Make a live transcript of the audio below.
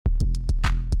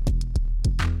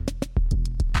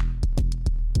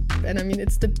And I mean,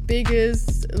 it's the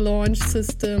biggest launch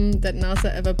system that NASA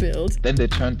ever built. Then they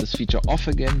turned this feature off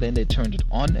again, then they turned it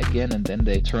on again, and then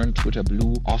they turned Twitter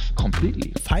Blue off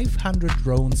completely. 500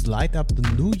 drones light up the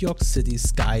New York City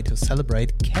sky to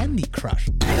celebrate Candy Crush.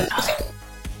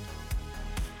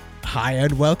 Hi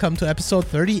and welcome to episode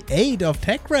 38 of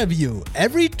Tech Review.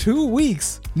 Every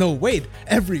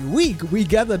week we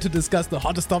gather to discuss the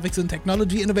hottest topics in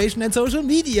technology, innovation and social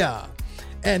media.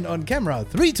 And on camera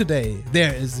 3 today,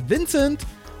 there is Vincent.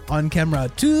 On camera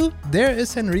 2, there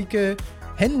is Henrique.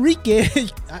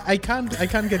 I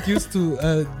can't get used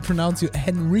to pronounce you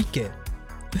Henrique.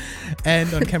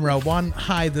 And on camera 1,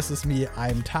 hi, this is me,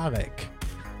 I'm Tarek.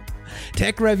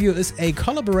 Tech Review is a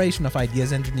collaboration of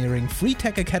Ideas Engineering, Free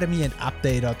Tech Academy and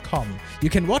Update.com. You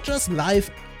can watch us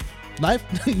live,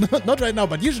 not right now,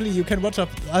 but usually you can watch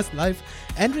us live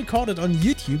and record it on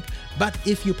YouTube. But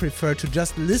if you prefer to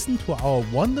just listen to our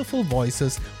wonderful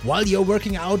voices while you're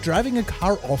working out, driving a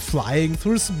car or flying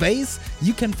through space,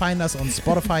 you can find us on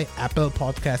Spotify, Apple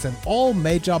Podcasts and all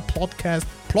major podcast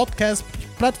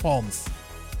platforms.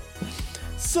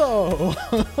 So...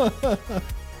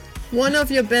 One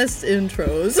of your best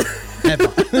intros. Ever.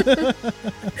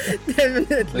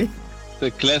 Definitely.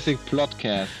 The classic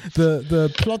Plotcast. The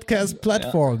Plotcast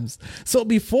platforms. Yeah. So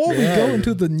before we go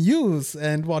into the news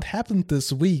and what happened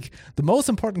this week, the most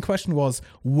important question was,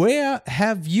 where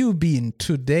have you been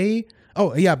today?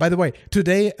 Oh, yeah, by the way,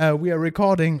 today we are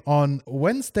recording on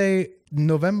Wednesday,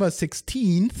 November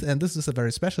 16th, and this is a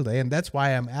very special day, and that's why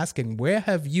I'm asking, where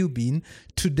have you been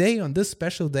today on this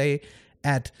special day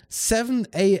at 7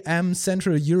 a.m.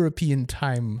 Central European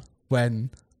time when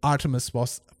Artemis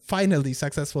was finally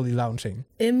successfully launching?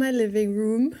 In my living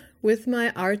room with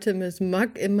my Artemis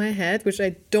mug in my head, which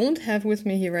I don't have with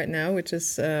me here right now, which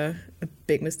is a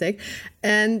big mistake,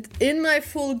 and in my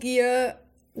full gear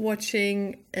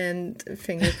watching and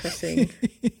finger crossing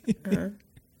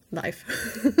live.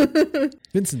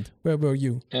 Vincent, where were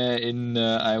you?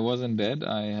 I was in bed.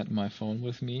 I had my phone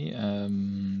with me.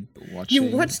 Watching.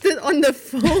 You watched it on the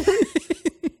phone?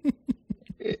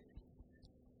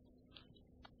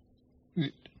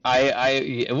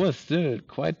 It was still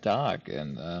quite dark,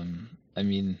 and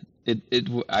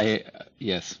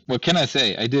yes. What can I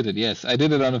say? I did it. Yes, I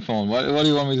did it on the phone. What do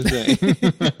you want me to say?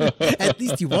 At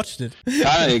least you watched it.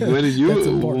 Tarek, where did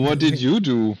you? What did you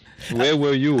do? Where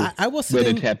were you? I was when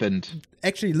sitting, it happened.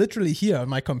 Actually, literally here on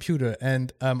my computer,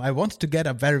 and I wanted to get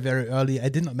up very, very early. I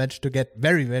did not manage to get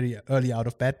very, very early out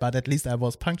of bed, but at least I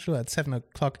was punctual at 7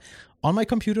 o'clock on my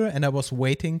computer, and I was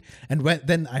waiting. And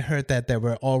then I heard that there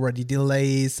were already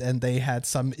delays, and they had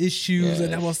some issues,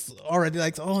 and I was already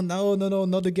like, oh no,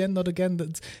 not again.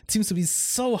 It seems to be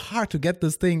so hard to get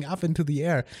this thing up into the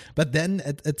air. But then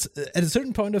at a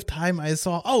certain point of time, I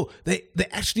saw, they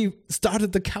actually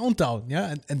started the countdown,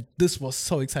 yeah, and this was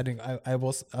so exciting. I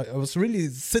was really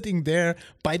sitting there,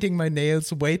 biting my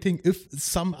nails, waiting if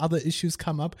some other issues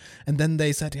come up, and then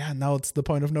they said, now it's the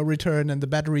point of no return, and the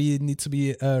battery needs to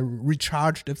be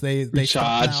recharged if they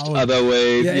recharged stop now. Other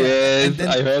ways. Yes, then,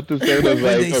 I heard this. I was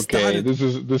like, okay,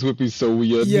 this would be so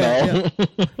weird now.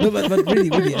 No, but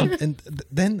really, and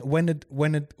then when it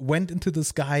went into the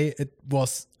sky, it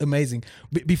was amazing.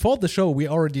 Before the show, we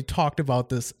already talked about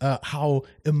this, how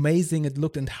amazing it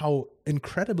looked and how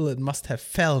incredible it must have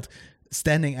felt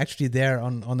standing actually there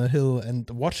on a hill and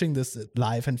watching this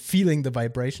live and feeling the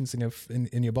vibrations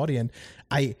in your body. And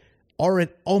I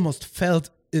already almost felt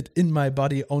it in my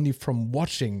body only from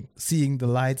seeing the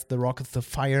lights, the rockets, the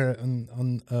fire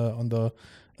on the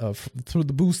through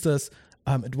the boosters.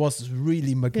 It was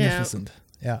really magnificent.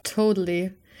 Yeah.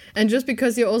 Totally. And just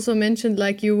because you also mentioned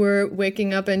like you were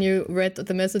waking up and you read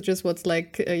the messages, what's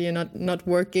like you're not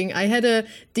working. I had a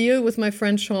deal with my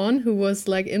friend Sean, who was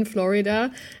like in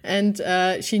Florida, and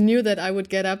she knew that I would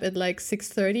get up at like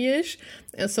 6:30ish.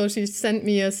 So she sent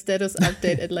me a status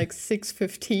update at like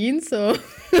 6:15, so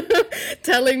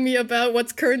telling me about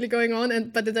what's currently going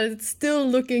on, but that it's still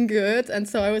looking good. And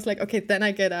so I was like, okay, then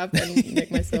I get up and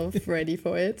make myself ready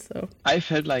for it. So I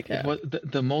felt like it was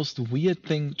the most weird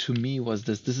thing to me was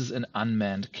this is an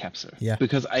unmanned capsule. Yeah.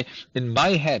 Because in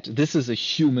my head, this is a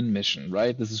human mission,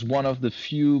 right? This is one of the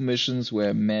few missions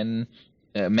where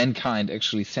mankind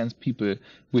actually sends people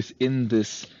within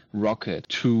this rocket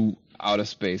to outer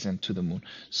space and to the moon.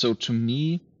 So to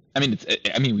me,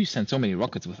 we sent so many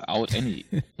rockets without any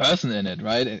person in it,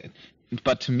 right?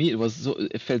 But to me,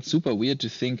 it felt super weird to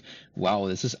think, wow,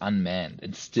 this is unmanned,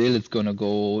 and still it's gonna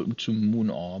go to moon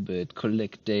orbit,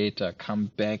 collect data, come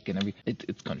back, and everything.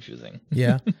 It's confusing.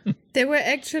 Yeah. There were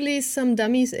actually some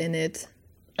dummies in it.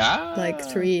 Like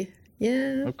 3.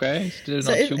 Yeah. Okay, still So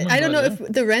not human. I don't know but,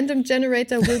 if the random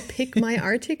generator will pick my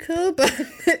article, but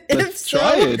let's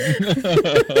try it.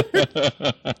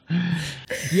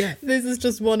 Yeah. This is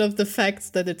just one of the facts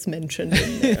that it's mentioned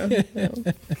in there. Yeah.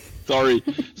 Sorry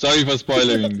for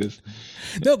spoiling this.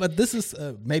 No, but this is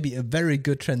maybe a very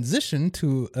good transition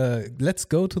to let's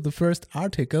go to the first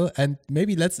article, and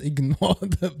maybe let's ignore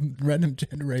the random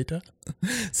generator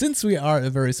since we are a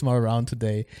very small round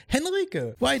today.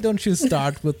 Henrike, why don't you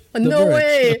start with the No Verge?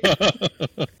 way!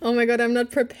 Oh my god, I'm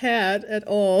not prepared at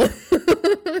all.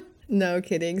 No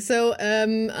kidding. So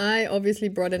I obviously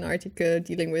brought an article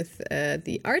dealing with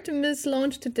the Artemis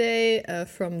launch today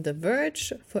from The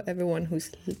Verge for everyone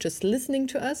who's just listening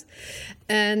to us.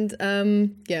 And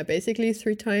yeah, basically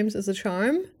 3 times is a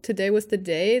charm. Today was the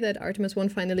day that Artemis 1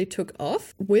 finally took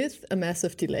off with a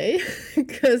massive delay.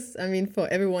 Because, I mean, for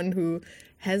everyone who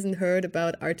hasn't heard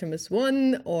about Artemis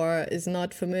 1 or is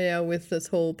not familiar with this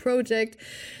whole project,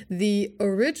 the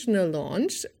original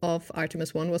launch of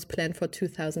Artemis 1 was planned for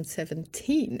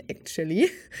 2017, actually,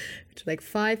 which is like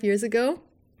 5 years ago.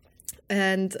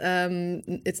 And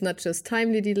it's not just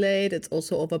timely delayed, it's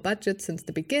also over budget since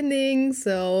the beginning.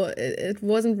 So it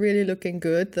wasn't really looking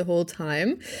good the whole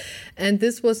time. And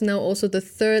this was now also the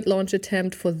 3rd launch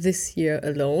attempt for this year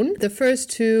alone. The first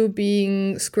 2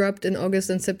 being scrubbed in August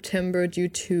and September due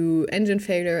to engine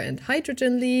failure and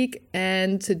hydrogen leak.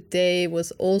 And today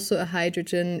was also a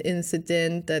hydrogen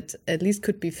incident that at least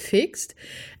could be fixed.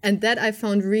 And that I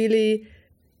found really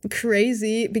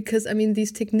crazy because, I mean,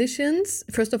 these technicians,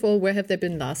 first of all, where have they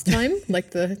been last time?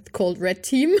 Like the called Red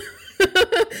Team?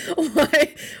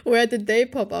 Where did they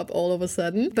pop up all of a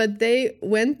sudden? But they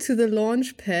went to the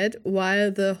launch pad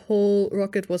while the whole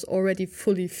rocket was already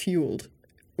fully fueled.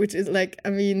 Which is like,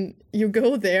 I mean, you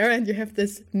go there and you have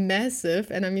this massive,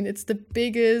 and I mean, it's the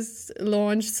biggest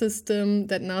launch system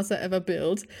that NASA ever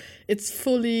built. It's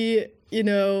fully,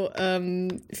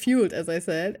 fueled, as I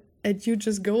said. And you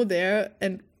just go there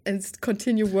and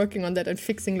continue working on that and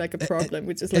fixing like a problem,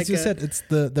 which is like, as you said, it's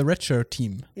the Red Shirt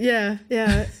team. Yeah.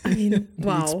 I mean,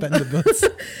 wow. Expendables.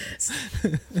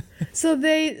 So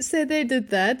they said they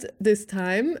did that this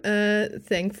time,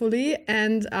 thankfully.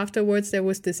 And afterwards, there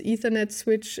was this Ethernet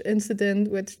switch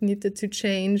incident which needed to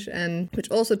change, and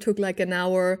which also took like an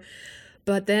hour.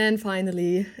 But then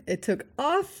finally it took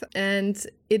off, and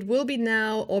it will be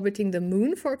now orbiting the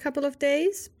moon for a couple of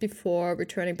days before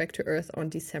returning back to Earth on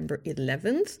December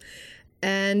 11th.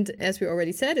 And as we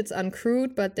already said, it's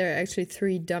uncrewed, but there are actually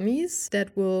 3 dummies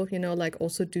that will, like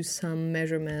also do some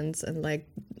measurements and like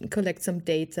collect some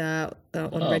data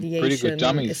on radiation,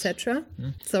 etc.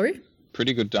 Sorry?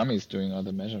 Pretty good dummies doing all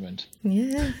the measurement.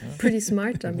 Yeah, pretty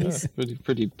smart dummies. Yeah,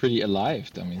 pretty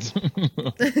alive dummies.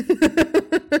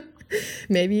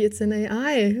 Maybe it's an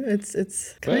AI.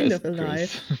 It's kind of alive.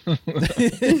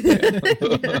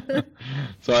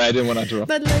 Sorry, I didn't want to interrupt.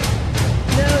 But like,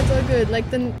 no, it's all good. Like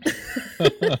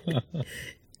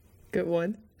good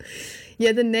one.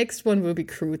 Yeah, the next one will be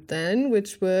crewed then,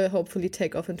 which will hopefully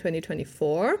take off in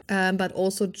 2024. But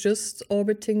also just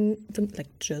orbiting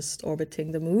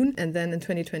the moon. And then in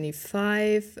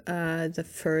 2025, the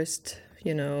first,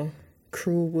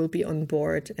 crew will be on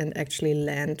board and actually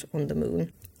land on the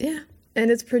moon. Yeah. And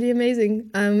it's pretty amazing.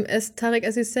 As Tarek,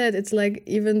 as you said, it's like,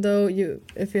 even though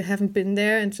if you haven't been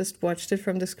there and just watched it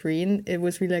from the screen, it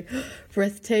was really like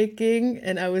breathtaking.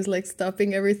 And I was like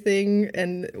stopping everything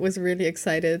and was really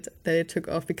excited that it took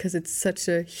off because it's such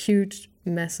a huge,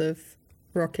 massive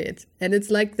rocket. And it's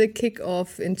like the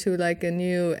kickoff into like a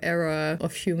new era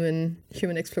of human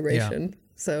exploration. Yeah.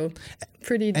 So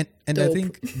pretty and dope. I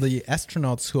think the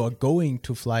astronauts who are going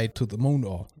to fly to the moon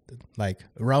or like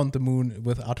around the moon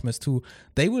with Artemis 2,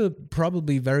 they will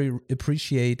probably very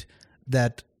appreciate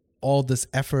that all this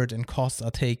effort and costs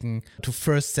are taken to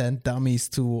first send dummies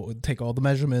to take all the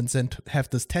measurements and have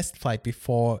this test flight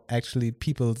before actually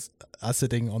people are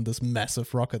sitting on this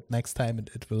massive rocket next time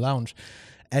it will launch.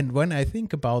 And when I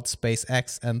think about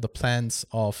SpaceX and the plans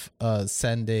of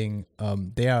sending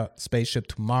their spaceship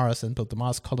to Mars and build the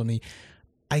Mars colony,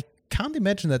 I can't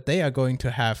imagine that they are going to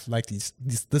have like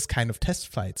this kind of test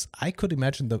flights. I could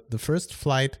imagine the first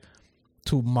flight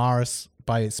to Mars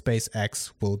by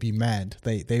SpaceX will be manned.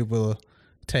 They will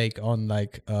take on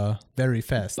like very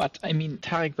fast. But I mean,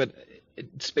 Tarek,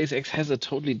 SpaceX has a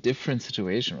totally different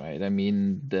situation, right? I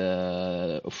mean,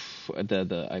 I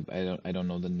don't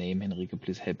know the name. Henrike,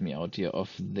 please help me out here. Of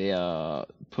their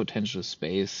potential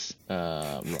space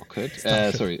rocket,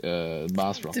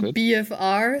 Mars rocket. The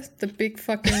BFR, the big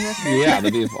fucking rocket. Yeah, the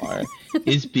BFR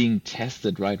is being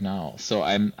tested right now. So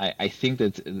I think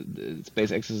that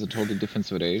SpaceX is a totally different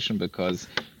situation because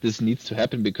this needs to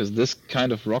happen, because this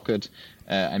kind of rocket,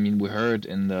 I mean, we heard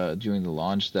during the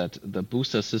launch that the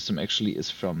booster system actually is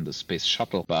from the space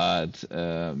shuttle, but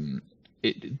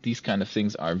these kind of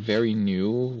things are very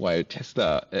new, while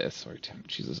Tesla,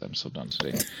 Jesus, I'm so done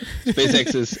today.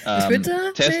 SpaceX is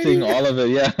testing maybe? all of it.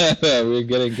 Yeah, we're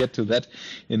gonna get to that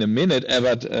in a minute.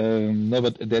 But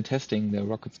they're testing their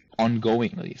rockets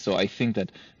ongoingly. So I think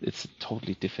that it's a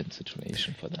totally different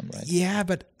situation for them, right? Yeah,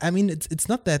 but I mean, it's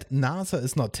not that NASA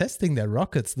is not testing their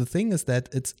rockets. The thing is that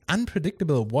it's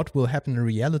unpredictable what will happen in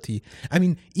reality. I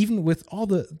mean, even with all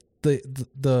the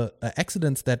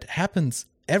accidents that happens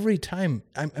every time,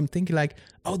 I'm thinking like,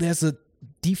 oh, there's a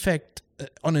defect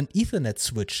on an Ethernet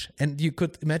switch, and you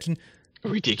could imagine.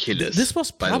 Ridiculous. This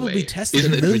was probably tested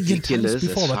Isn't a million ridiculous times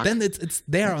before, as but fuck? then it's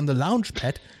there on the launch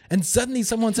pad, and suddenly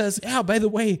someone says, "Yeah, by the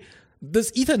way,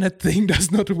 this Ethernet thing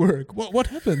does not work." What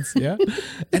happens? Yeah,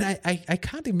 and I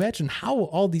can't imagine how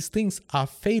all these things are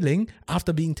failing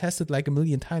after being tested like a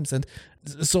million times. And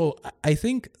so I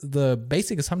think the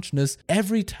basic assumption is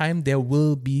every time there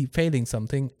will be failing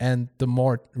something, and the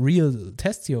more real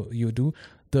tests you do,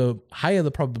 the higher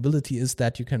the probability is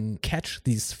that you can catch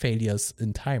these failures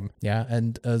in time. Yeah,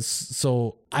 and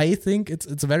so I think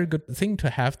it's a very good thing to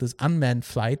have this unmanned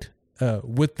flight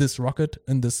with this rocket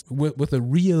and this with a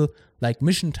real like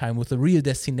mission time, with a real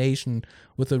destination,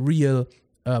 with a real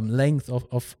length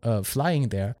of flying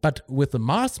there. But with the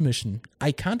Mars mission,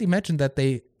 I can't imagine that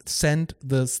they send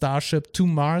the Starship to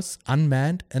Mars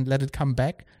unmanned and let it come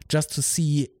back just to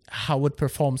see how it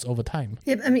performs over time.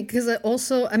 Yeah, I mean, because I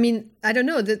don't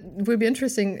know, that will be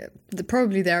interesting.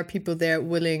 Probably there are people there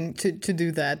willing to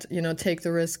do that, take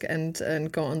the risk and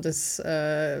go on this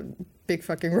big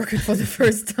fucking rocket for the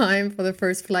first time, for the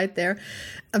first flight there.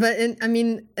 But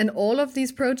and all of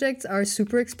these projects are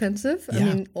super expensive. Yeah. I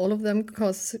mean, all of them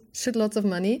cost shitloads of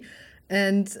money.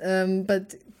 And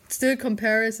but still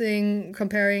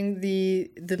comparing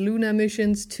the lunar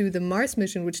missions to the Mars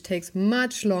mission, which takes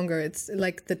much longer. It's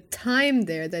like the time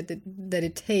there that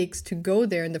it takes to go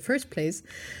there in the first place.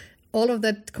 All of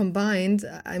that combined,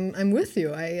 I'm with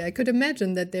you. I could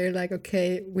imagine that they're like,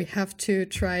 okay, we have to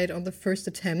try it on the first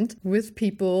attempt with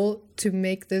people to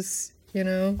make this,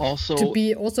 Also, to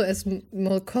be also as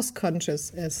more cost conscious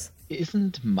as.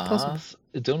 Isn't Mars,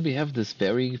 don't we have this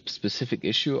very specific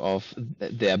issue of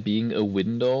there being a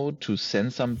window to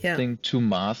send something to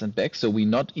Mars and back? So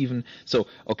let's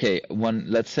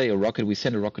say we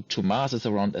send a rocket to Mars, it's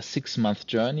around a 6-month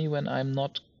journey when I'm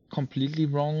not completely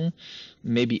wrong,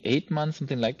 maybe 8 months,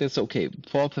 something like this. Okay,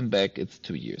 forth and back, it's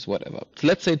 2 years, whatever. So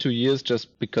let's say 2 years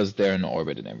just because they're in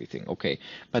orbit and everything. Okay,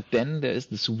 but then there is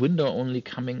this window only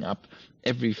coming up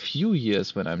every few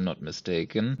years, when I'm not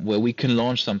mistaken, where we can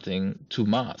launch something to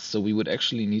Mars. So we would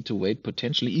actually need to wait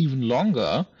potentially even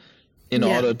longer in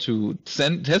order to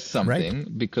test something,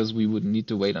 because we would need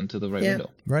to wait until the right window.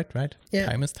 Right. Yeah.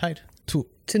 Time is tight.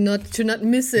 To not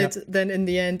miss it then in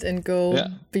the end and go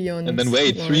beyond. And then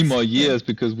wait Mars. 3 more years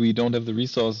because we don't have the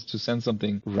resources to send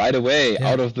something right away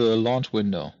out of the launch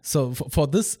window. So for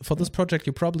this project,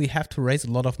 you probably have to raise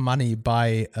a lot of money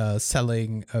by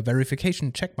selling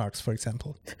verification check marks, for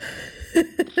example.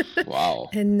 Wow.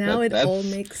 And now it all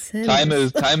makes sense. Time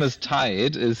is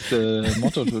tight is the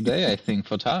motto today, I think,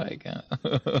 for Tarek. Yeah.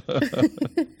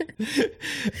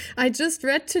 I just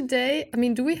read today,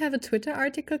 do we have a Twitter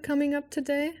article coming up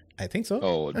today? I think so.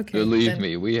 Oh, Okay, believe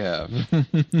me, we have.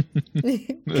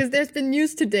 Because there's been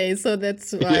news today, so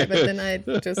that's why. But then I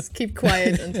just keep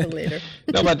quiet until later.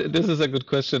 No, but this is a good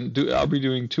question. Are we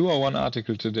doing 2 or 1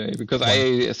 article today? Because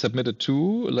I submitted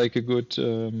 2, like a good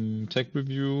tech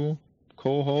review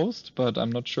co-host, but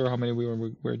I'm not sure how many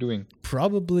we're doing.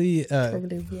 Probably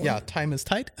one. Yeah, time is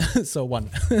tight, so 1.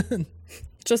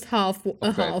 Just half. So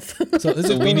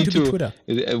is it we going need to be Twitter?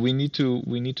 We need to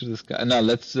discuss. Now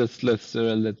let's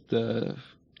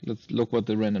look what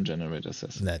the random generator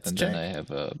says. Let's and check. then I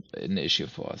have an issue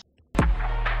for us.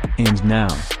 And now,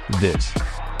 this.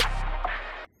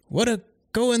 What a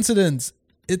coincidence!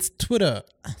 It's Twitter.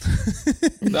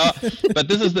 No, but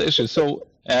this is the issue. So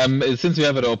since we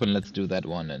have it open, let's do that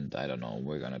one. And I don't know,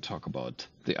 we're going to talk about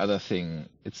the other thing.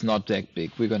 It's not that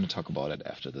big. We're going to talk about it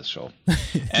after this show.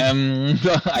 I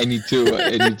need to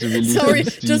release Sorry, it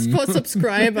on Steam. just for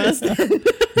subscribers.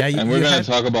 Yeah, And we're going to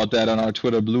talk about that on our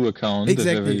Twitter Blue account. if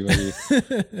Exactly.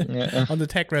 everybody- on the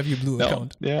Tech Review Blue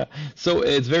account. Yeah. So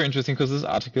it's very interesting because this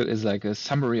article is like a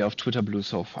summary of Twitter Blue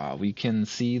so far. We can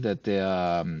see that there,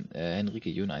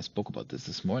 Henrike, you and I spoke about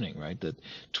this morning, right? That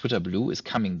Twitter Blue is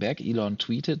coming back. Elon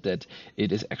tweeted that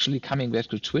it is actually coming back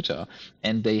to Twitter.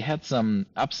 And they had some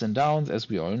ups and downs, as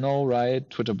we all know, right?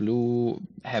 Twitter Blue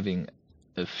having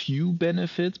a few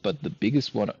benefits, but the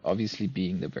biggest one obviously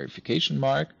being the verification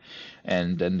mark.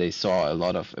 And then they saw a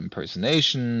lot of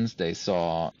impersonations. They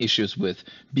saw issues with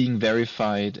being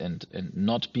verified and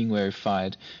not being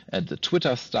verified. And the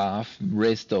Twitter staff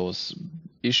raised those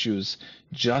issues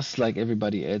just like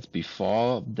everybody else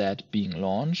before that being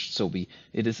launched. So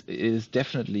it is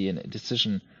definitely a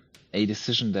decision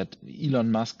that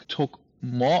Elon Musk took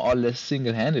more or less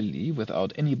single-handedly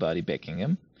without anybody backing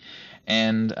him.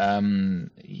 And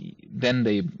then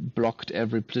they blocked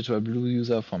every Twitter Blue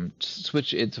user from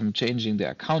changing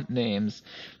their account names.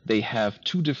 They have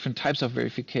 2 different types of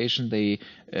verification they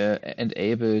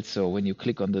enabled. So when you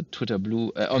click on the Twitter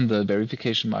Blue on the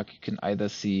verification mark, you can either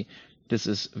see this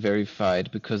is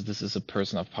verified because this is a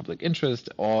person of public interest,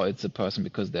 or it's a person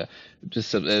because they're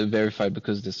just verified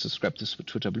because they subscribe to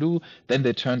Twitter Blue. Then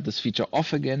they turned this feature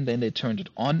off again, then they turned it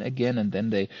on again, and then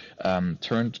they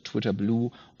turned Twitter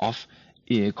Blue off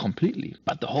completely.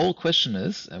 But the whole question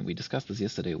is, and we discussed this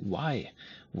yesterday, why?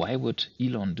 Why would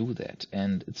Elon do that?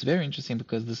 And it's very interesting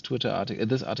because this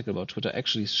article about Twitter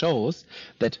actually shows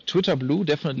that Twitter Blue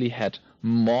definitely had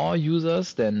more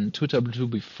users than Twitter Blue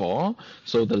before.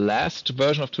 So the last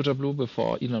version of Twitter Blue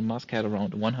before Elon Musk had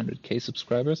around 100k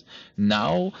subscribers.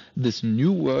 Now this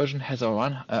new version has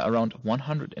around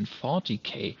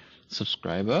 140k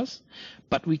subscribers,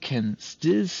 but we can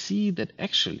still see that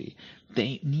actually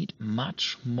they need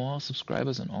much more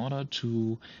subscribers in order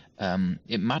to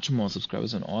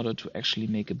actually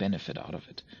make a benefit out of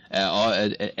it, or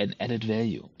an added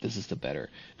value. This is the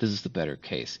better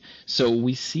case. So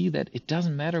we see that it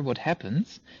doesn't matter what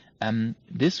happens.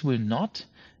 This will not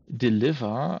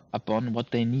deliver upon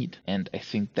what they need. And I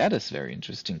think that is very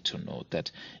interesting to note,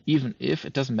 that even if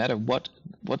it doesn't matter what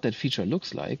that feature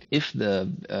looks like, if the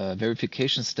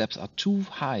verification steps are too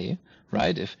high,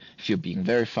 right? If you're being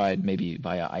verified maybe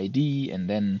via ID, and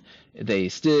then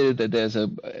there's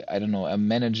a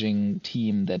managing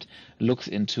team that looks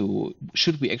into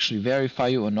should we actually verify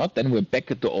you or not, then we're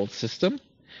back at the old system,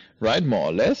 right? More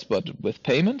or less, but with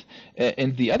payment.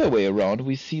 And the other way around,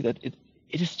 we see that it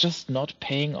is just not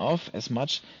paying off as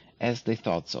much as they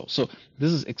thought so. So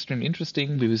this is extremely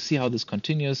interesting. We will see how this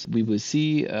continues. We will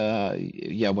see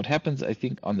what happens. I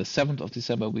think on the 7th of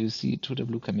December, we will see Twitter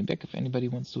Blue coming back if anybody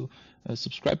wants to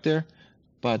subscribe there.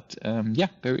 But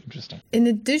very interesting. In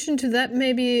addition to that,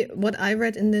 maybe what I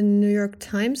read in the New York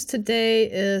Times today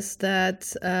is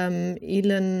that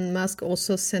Elon Musk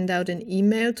also sent out an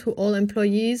email to all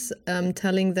employees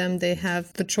telling them they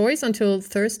have the choice until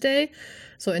Thursday.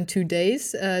 So in 2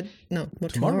 days,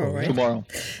 tomorrow, right? Tomorrow.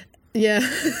 Yeah,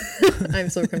 I'm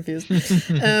so confused.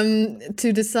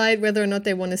 To decide whether or not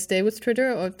they want to stay with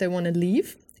Twitter or if they want to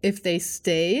leave. If they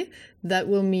stay, that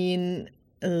will mean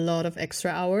a lot of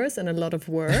extra hours and a lot of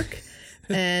work.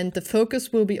 And the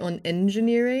focus will be on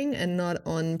engineering and not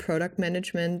on product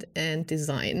management and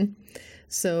design.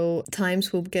 So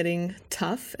times will be getting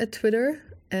tough at Twitter.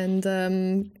 And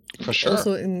for sure.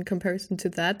 Also in comparison to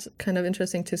that, kind of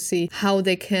interesting to see how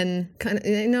they can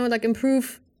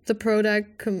improve the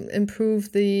product,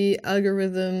 improve the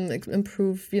algorithm,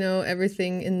 improve,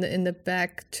 everything in the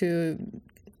back to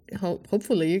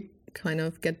hopefully kind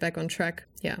of get back on track.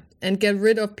 Yeah. And get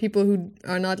rid of people who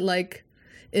are not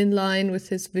in line with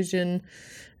his vision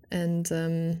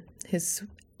and his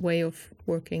way of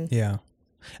working. Yeah.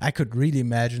 I could really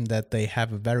imagine that they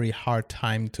have a very hard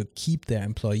time to keep their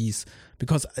employees,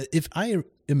 because if I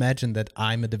imagine that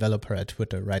I'm a developer at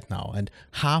Twitter right now and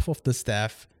half of the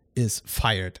staff is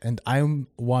fired and I'm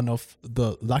one of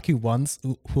the lucky ones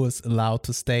who is allowed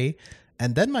to stay,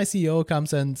 and then my CEO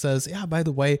comes and says, yeah, by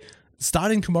the way,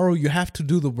 starting tomorrow, you have to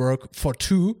do the work for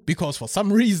 2 because for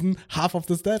some reason half of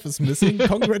the staff is missing.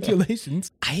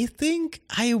 Congratulations. I think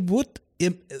I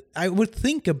would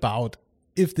think about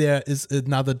if there is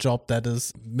another job that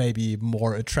is maybe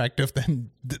more attractive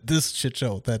than this shit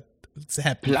show that's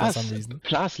happening for some reason.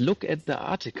 Plus, look at the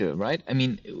article, right? I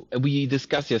mean, we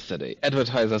discussed yesterday,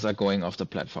 advertisers are going off the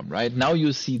platform, right? Now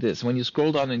you see this. When you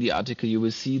scroll down in the article, you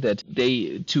will see that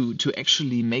they, to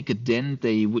actually make a dent,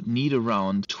 they would need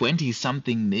around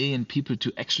 20-something million people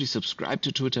to actually subscribe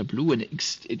to Twitter Blue, a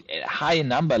high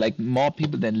number, like more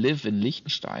people than live in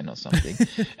Liechtenstein or something.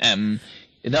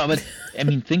 No, but I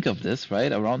mean, think of this,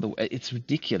 right? It's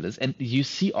ridiculous. And you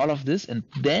see all of this, and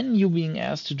then you're being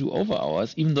asked to do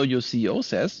overhours, even though your CEO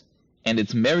says, and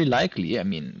it's very likely, I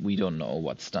mean, we don't know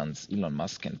what stunts Elon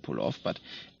Musk can pull off, but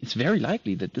it's very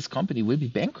likely that this company will be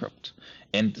bankrupt.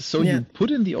 And so you put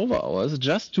in the overhours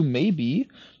just to maybe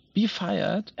be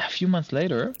fired a few months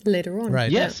later. Later on.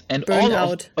 Right. Yes, and Burn all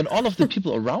out. of the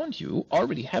people around you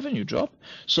already have a new job.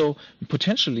 So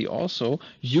potentially also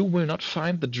you will not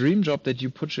find the dream job that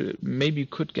you maybe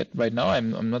could get right now.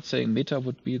 I'm not saying Meta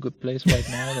would be a good place right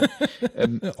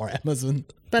now. Or Amazon.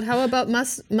 But how about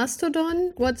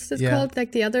Mastodon? What's this Yeah. called?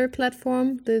 Like the other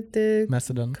platform, the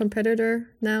Mastodon. competitor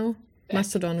now?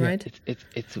 Mastodon, right?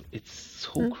 It's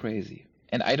so crazy.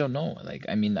 And I don't know. Like,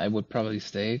 I mean, I would probably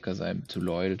stay because I'm too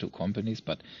loyal to companies,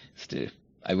 but still,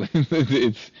 I would.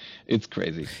 It's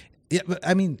crazy. Yeah, but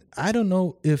I mean, I don't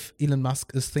know if Elon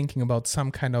Musk is thinking about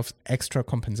some kind of extra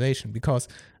compensation because,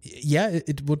 yeah,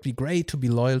 it would be great to be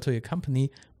loyal to your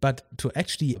company, but to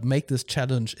actually make this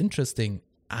challenge interesting,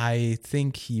 I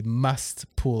think he must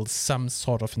pull some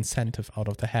sort of incentive out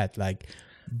of the hat, like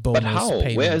bonus But how?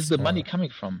 payments. Where is the or- money coming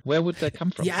from? Where would that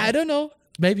come from? Yeah, I don't know.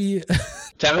 Maybe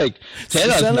Tarek,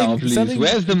 tell us now, please. selling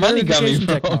Where's the money coming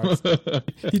verification check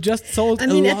from? he just sold I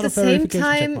mean, a at lot the of same verification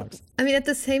check time, marks. at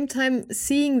the same time,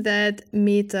 seeing that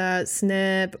Meta,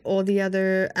 Snap, or the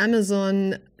other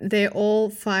Amazon, they're all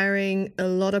firing a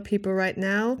lot of people right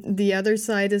now. The other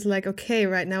side is like, okay,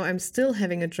 right now I'm still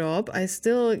having a job. I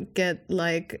still get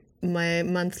like my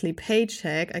monthly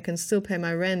paycheck. I can still pay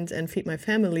my rent and feed my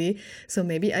family. So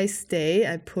maybe I stay,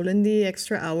 I pull in the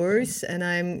extra hours, and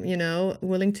I'm,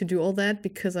 willing to do all that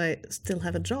because I still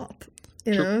have a job.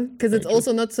 Because it's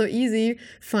also not so easy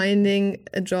finding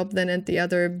a job then at the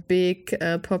other big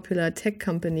popular tech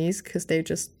companies because they're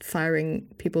just firing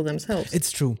people themselves.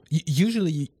 It's true.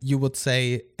 Usually you would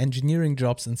say engineering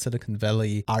jobs in Silicon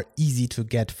Valley are easy to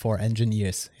get for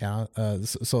engineers. Yeah.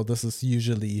 So this is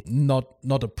usually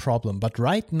not a problem. But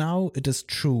right now it is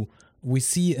true. We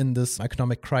see in this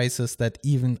economic crisis that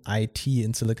even IT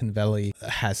in Silicon Valley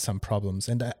has some problems.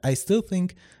 And I still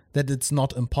think that it's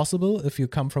not impossible if you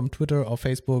come from Twitter or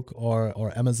Facebook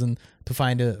or Amazon to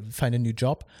find a new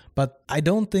job. But I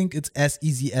don't think it's as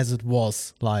easy as it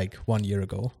was like 1 year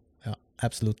ago. Yeah,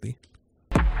 absolutely.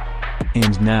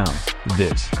 And now,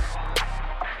 this.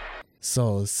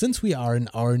 So since we are in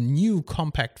our new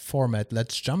compact format,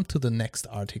 let's jump to the next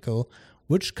article,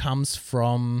 which comes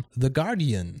from The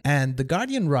Guardian. And The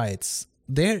Guardian writes,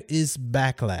 there is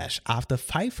backlash after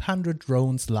 500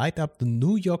 drones light up the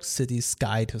New York City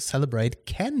sky to celebrate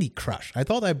Candy Crush. I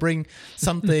thought I'd bring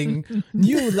something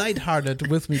new, lighthearted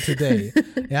with me today.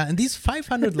 Yeah, and these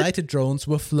 500 lighted drones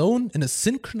were flown in a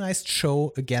synchronized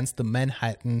show against the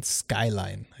Manhattan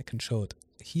skyline. I can show it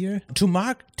here. To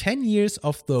mark 10 years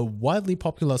of the wildly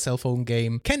popular cell phone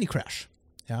game Candy Crush.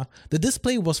 Yeah, the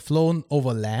display was flown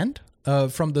over land.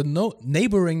 From the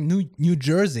neighboring New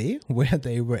Jersey, where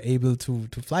they were able to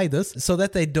fly this, so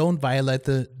that they don't violate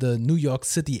the New York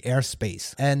City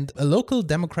airspace. And a local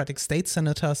Democratic state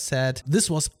senator said this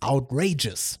was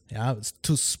outrageous, yeah,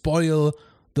 to spoil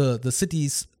the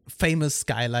city's famous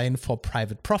skyline for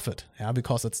private profit, yeah,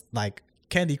 because it's like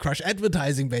Candy Crush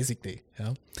advertising, basically.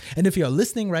 Yeah. And if you're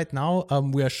listening right now,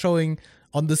 we are showing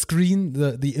on the screen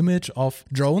the image of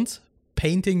drones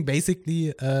painting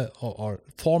basically or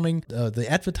forming the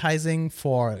advertising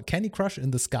for Candy Crush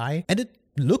in the sky, and it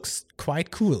looks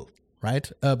quite cool,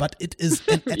 right? But it is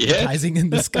an advertising in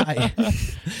the sky.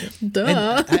 Duh. And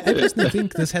I personally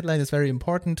think this headline is very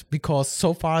important because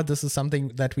so far this is something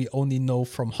that we only know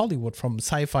from Hollywood, from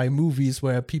sci-fi movies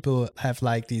where people have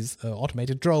like these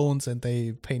automated drones and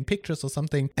they paint pictures or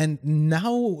something. And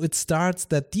now it starts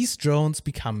that these drones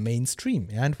become mainstream.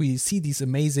 Yeah? And we see these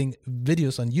amazing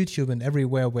videos on YouTube and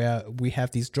everywhere where we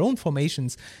have these drone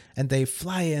formations and they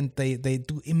fly and they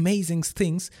do amazing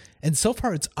things. And so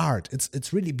far it's art.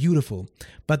 It's really beautiful.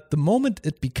 But the moment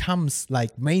it becomes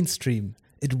like mainstream,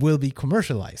 it will be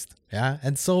commercialized. Yeah.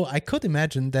 And so I could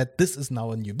imagine that this is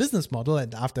now a new business model.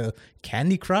 And after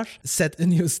Candy Crush set a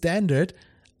new standard,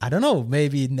 I don't know,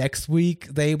 maybe next week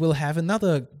they will have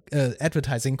another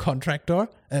advertising contract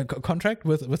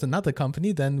with another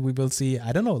company. Then we will see,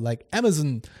 I don't know, like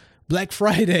Amazon Black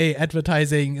Friday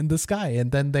advertising in the sky.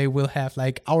 And then they will have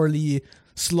like hourly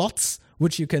slots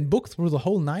which you can book through the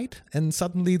whole night, and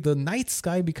suddenly the night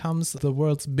sky becomes the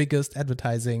world's biggest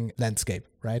advertising landscape,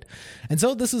 right? And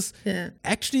so this is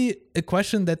actually a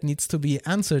question that needs to be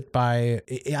answered by,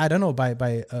 I don't know, by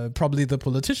probably the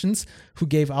politicians who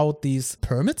gave out these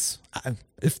permits.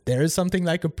 If there is something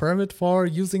like a permit for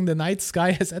using the night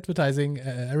sky as advertising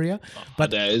area.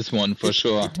 But there is one for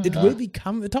sure. It will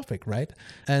become a topic, right?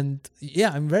 And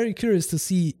yeah, I'm very curious to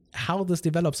see how this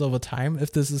develops over time,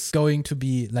 if this is going to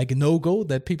be like a no-go,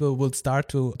 that people will start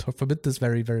to forbid this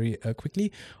very, very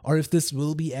quickly, or if this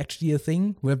will be actually a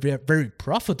thing where we're very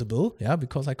profitable, yeah,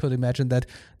 because I could imagine that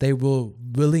they were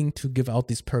willing to give out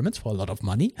these permits for a lot of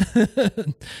money.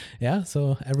 Yeah,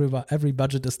 so every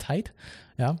budget is tight.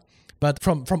 Yeah. But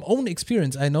from own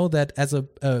experience, I know that as a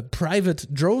private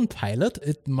drone pilot,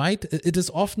 it is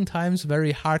oftentimes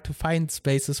very hard to find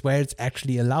spaces where it's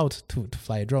actually allowed to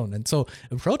fly a drone. And so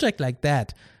a project like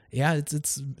that, yeah,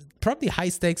 it's probably high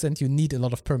stakes and you need a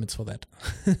lot of permits for that.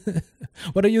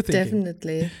 What are you thinking?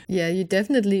 Definitely. Yeah, you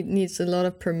definitely need a lot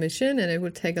of permission, and it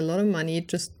would take a lot of money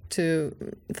just to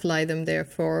fly them there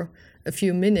for a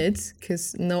few minutes,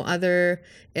 because no other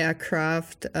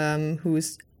aircraft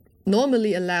who's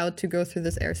normally allowed to go through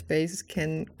this airspace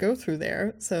can go through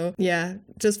there. So yeah,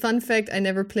 just fun fact, I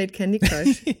never played Candy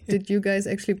Crush. Did you guys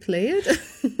actually play it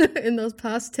in those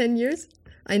past 10 years?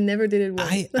 I never did it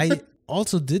once. I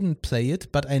also didn't play it,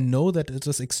 but I know that it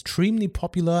is extremely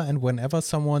popular, and whenever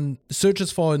someone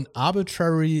searches for an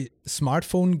arbitrary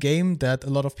smartphone game that a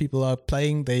lot of people are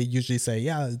playing, they usually say,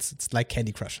 yeah, it's like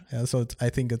Candy Crush. Yeah, so I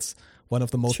think it's one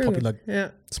of the most popular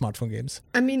smartphone games.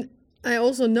 I mean, I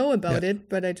also know about it,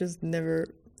 but I just never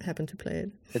happened to play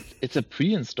it. It's a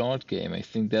pre-installed game. I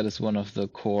think that is one of the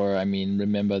core. I mean,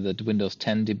 remember that Windows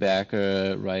 10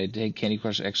 debacle, right? Hey, Candy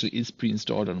Crush actually is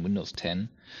pre-installed on Windows 10.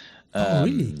 Oh,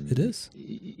 really? It is?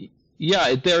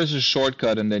 Yeah, there is a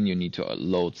shortcut, and then you need to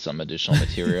load some additional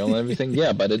material and everything.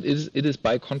 Yeah, but it is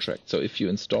by contract. So if you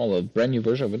install a brand new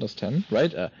version of Windows 10,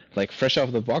 right, like fresh out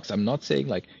of the box, I'm not saying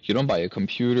like you don't buy a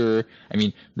computer. I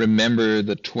mean, remember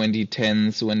the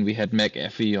 2010s when we had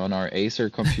McAfee on our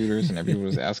Acer computers, and everyone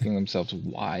was asking themselves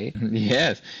why?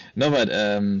 Yes, no, but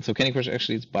so Candy Crush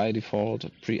actually is by default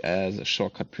as a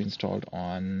shortcut pre-installed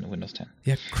on Windows 10.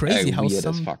 Yeah, crazy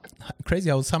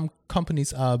how some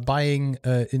companies are buying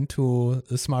into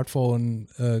smartphone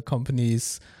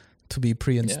companies to be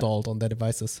pre-installed on their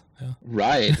devices. Yeah.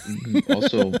 Right.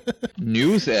 Also,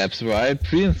 news apps, right?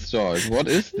 Pre-installed. What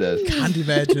is this? Can't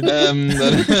imagine.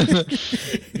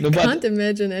 Can't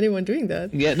imagine anyone doing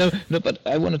that. Yeah, no. But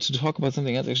I wanted to talk about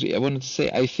something else. Actually, I wanted to say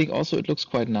I think also it looks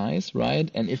quite nice, right?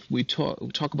 And if we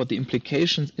talk about the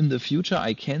implications in the future,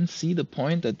 I can see the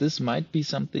point that this might be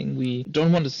something we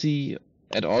don't want to see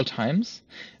at all times.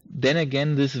 Then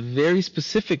again, this very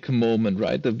specific moment,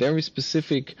 right? The very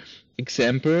specific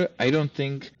example, I don't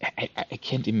think, I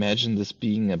can't imagine this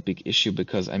being a big issue,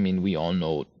 because, I mean, we all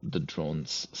know the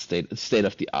drones,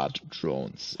 state-of-the-art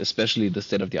drones, especially the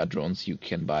state-of-the-art drones you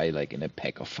can buy like in a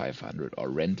pack of 500 or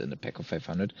rent in a pack of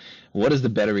 500. What is the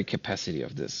battery capacity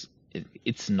of this?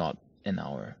 It's not an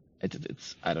hour.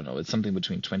 It's I don't know, it's something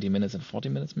between 20 minutes and 40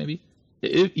 minutes maybe,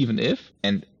 even if.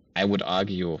 And I would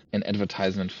argue an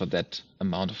advertisement for that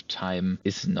amount of time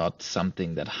is not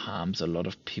something that harms a lot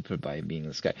of people by being in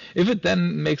the sky. If it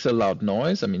then makes a loud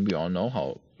noise, I mean, we all know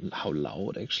how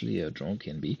loud actually a drone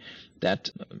can be. That,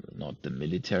 not the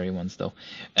military ones though.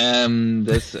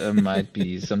 This might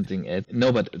be something.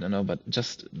 No, but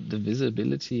just the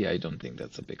visibility, I don't think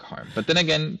that's a big harm. But then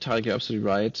again, Tarek, you're absolutely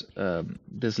right.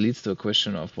 This leads to a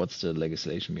question of what's the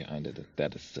legislation behind it.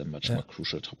 That is a much more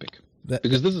crucial topic.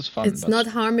 Because this is fun. It's not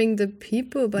harming the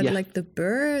people, but like the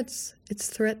birds. It's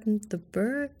threatened the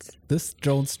birds. This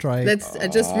drone strike. I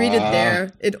just read it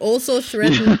there. It also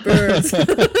threatened birds.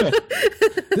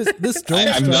 this drone strike.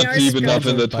 I'm not deep enough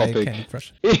in the topic.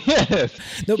 Yes.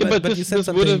 No, but this you said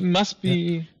something. Must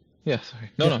be. Yeah, sorry.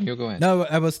 No, you go ahead. No,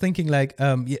 I was thinking like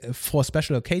for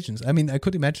special occasions. I mean, I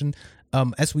could imagine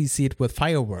as we see it with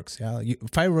fireworks. Yeah,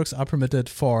 fireworks are permitted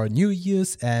for New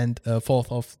Year's and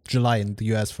 4th of July in the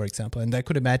US, for example. And I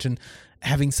could imagine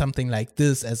having something like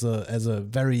this as a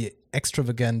very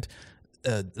extravagant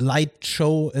light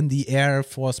show in the air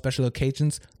for special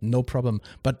occasions, no problem.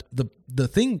 But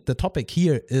the topic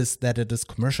here is that it is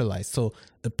commercialized. So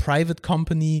a private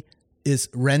company is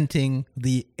renting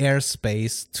the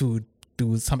airspace to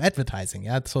do some advertising.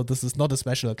 Yeah, so this is not a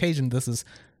special occasion. This is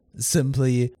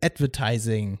simply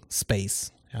advertising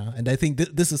space. Yeah, and I think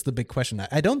this is the big question.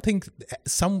 I don't think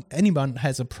anyone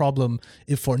has a problem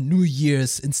if for New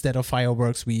Year's instead of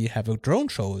fireworks we have a drone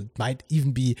show. It might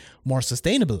even be more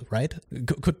sustainable, right?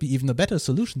 Could be even a better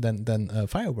solution than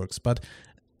fireworks. But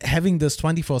having this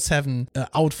 24/7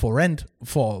 out for rent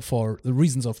for the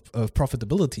reasons of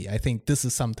profitability, I think this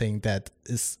is something that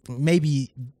is maybe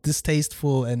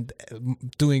distasteful and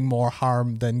doing more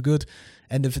harm than good.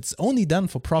 And if it's only done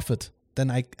for profit, then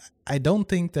I don't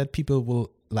think that people will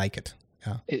like it.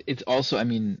 Yeah. It's also, I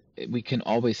mean, we can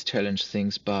always challenge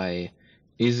things by,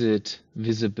 is it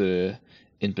visible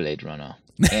in Blade Runner?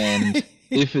 And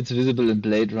if it's visible in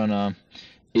Blade Runner,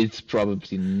 it's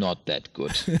probably not that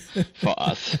good for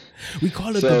us. We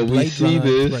call it the Blade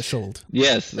Runner threshold.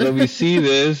 Yes, so we see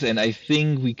this, and I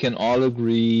think we can all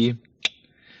agree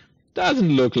doesn't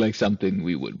look like something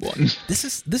we would want. This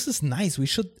is nice. We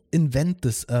should invent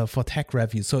this for tech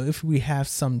review. So if we have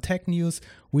some tech news,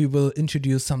 we will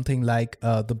introduce something like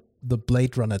the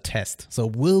Blade Runner test. So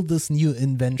will this new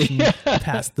invention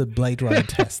pass the Blade Runner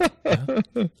test?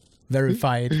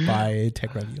 Verified by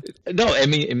Tech Review. No, I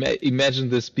mean, imagine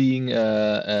this being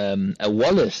a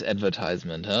Wallace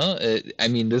advertisement, huh? I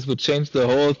mean, this would change the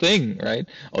whole thing, right?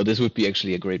 Oh, this would be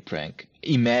actually a great prank.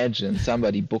 Imagine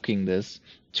somebody booking this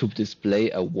to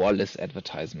display a Wallace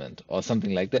advertisement or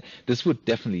something like that. This would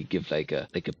definitely give like a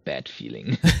bad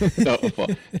feeling,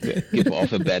 give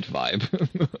off a bad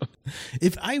vibe.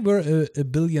 If I were a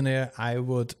billionaire, I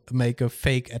would make a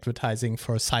fake advertising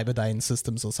for Cyberdyne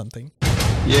Systems or something.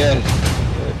 Yes.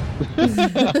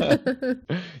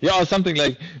 Yeah, or something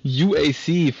like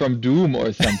UAC from Doom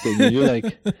or something. And you're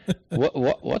like,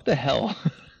 what the hell?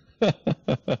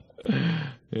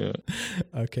 Yeah.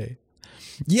 Okay.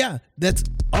 Yeah, that's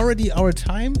already our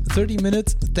time, 30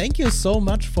 minutes. Thank you so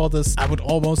much for this, I would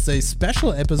almost say,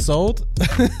 special episode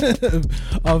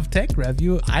of Tech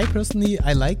Review. I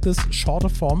like this shorter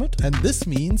format, and this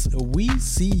means we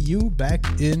see you back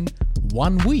in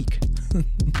 1 week.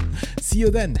 See you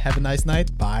then. Have a nice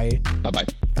night. Bye. Bye-bye.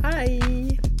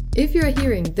 Bye. If you're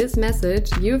hearing this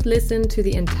message, you've listened to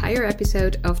the entire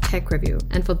episode of Tech Review.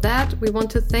 And for that, we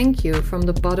want to thank you from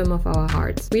the bottom of our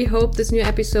hearts. We hope this new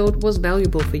episode was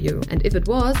valuable for you. And if it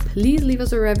was, please leave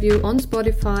us a review on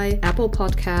Spotify, Apple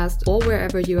Podcasts, or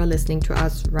wherever you are listening to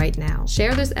us right now.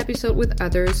 Share this episode with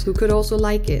others who could also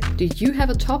like it. Do you have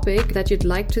a topic that you'd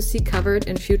like to see covered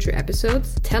in future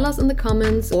episodes? Tell us in the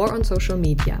comments or on social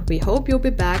media. We hope you'll be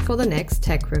back for the next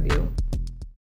Tech Review.